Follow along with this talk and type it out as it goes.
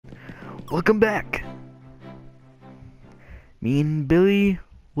Welcome back! Me and Billy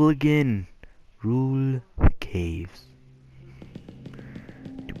will again rule the caves.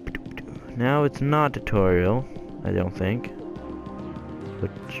 Now it's not tutorial, I don't think.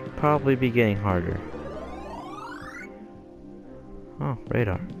 But should probably be getting harder. Oh,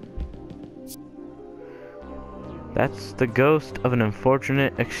 radar. That's the ghost of an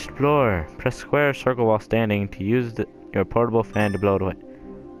unfortunate explorer. Press square or circle while standing to use your portable fan to blow it away.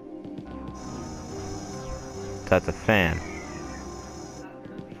 That's a fan.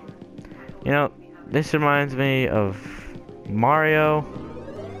 You know, this reminds me of Mario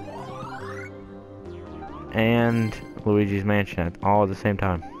and Luigi's Mansion all at the same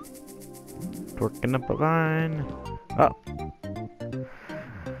time. Twerking up a line. Oh.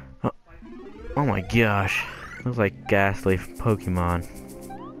 Oh my gosh. Looks like Ghastly from Pokemon.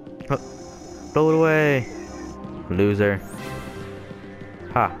 Oh. Blow it away. Loser.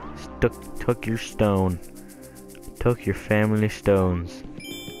 Ha. Took your stone. Took your family stones.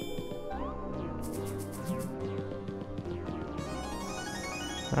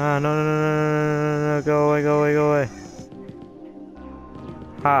 Ah, no, go away, go away, go away.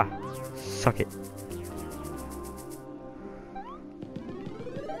 Ha, suck it.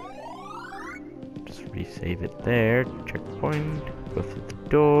 Just resave it there, checkpoint, go through the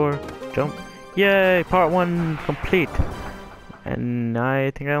door, jump. Yay, part 1 complete. And I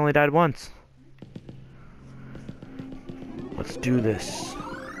think I only died once. Let's do this.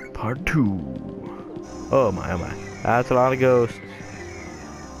 Part 2. Oh my, that's a lot of ghosts.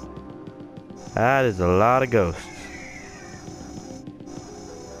 That is a lot of ghosts.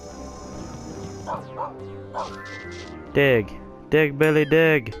 Dig. Dig, Billy,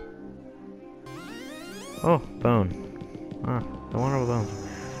 dig. Oh, bone. Ah, the wonderful bones.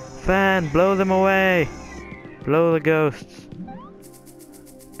 Fan, blow them away. Blow the ghosts.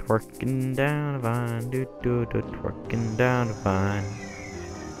 Twerking down a vine. Twerking down a vine.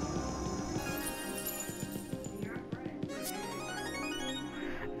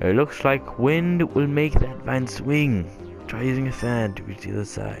 It looks like wind will make that vine swing. Try using a fan to reach the other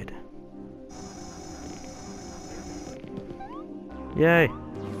side. Yay!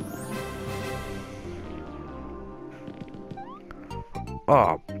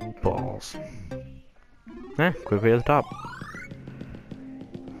 Oh, balls. Quickly at the top.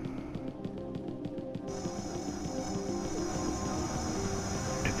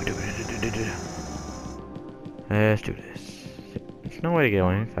 Let's do this. There's no way to go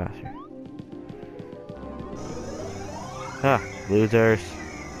any faster. Ah, losers.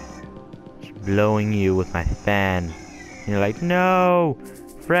 Just blowing you with my fan. And you're like, no!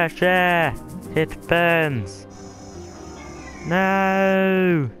 Fresh air! Hit fans!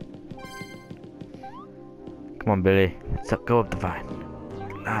 No! Come on, Billy. Let's go up the vine.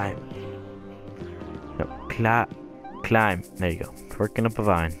 Climb. No, climb. There you go. Twerking up a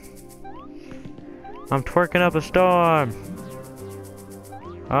vine. I'm twerking up a storm!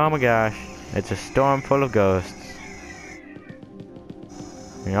 Oh my gosh. It's a storm full of ghosts.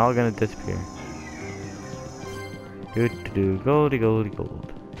 You're all gonna disappear. Goldy, goldy,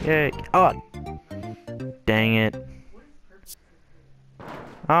 gold. Yay! Oh! Dang it.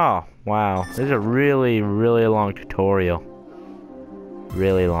 Oh, wow. This is a really, really long tutorial.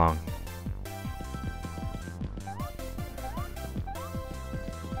 Really long.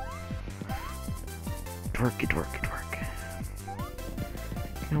 Twerk it, twerk it, twerk.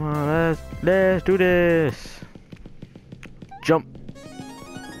 Come on, let's do this. Jump.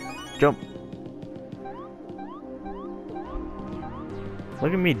 Jump.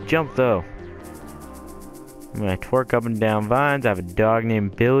 Look at me jump though. I'm gonna twerk up and down vines. I have a dog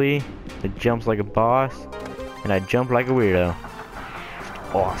named Billy that jumps like a boss, and I jump like a weirdo.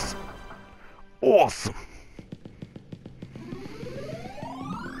 Just awesome. Awesome.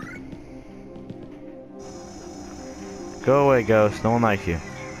 Go away, ghost. No one likes you.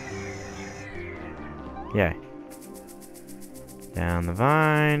 Yay. Down the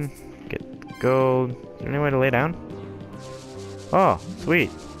vine. Get the gold. Is there any way to lay down? Oh,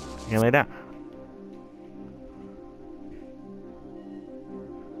 sweet. You can lay down.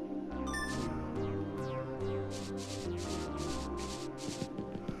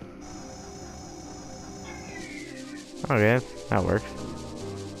 Okay, that works.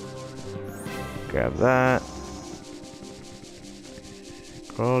 Grab that.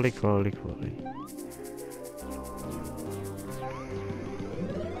 Crawly, crawly, crawly.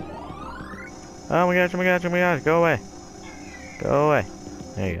 Oh my gosh, oh my gosh, oh my gosh, go away. Go away.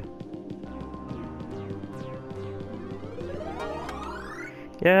 There you go.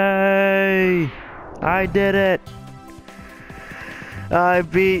 Yay! I did it! I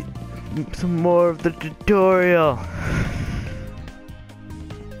beat some more of the tutorial.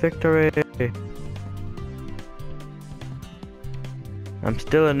 Victory. I'm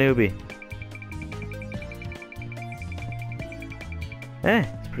still a newbie. Eh,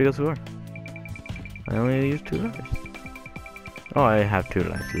 it's a pretty good score. I only used 2 lives. Oh, I have 2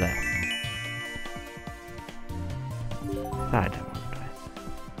 lives left. I don't want to die.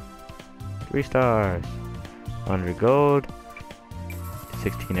 3 stars. 100 gold.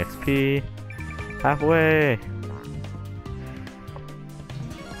 16 XP. Halfway.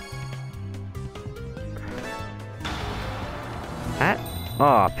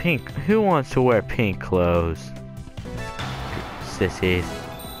 Oh, pink. Who wants to wear pink clothes? Sissies.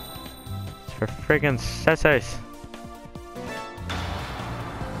 It's for friggin' sissies.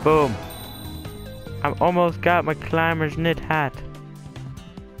 Boom. I've almost got my climber's knit hat.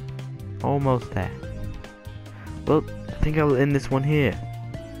 Almost there. Well, I think I'll end this one here.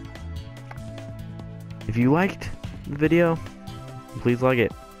 If you liked the video, please like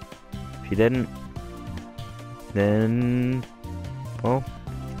it. If you didn't, then, well,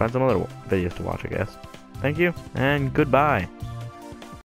 find some other videos to watch, I guess. Thank you, and goodbye.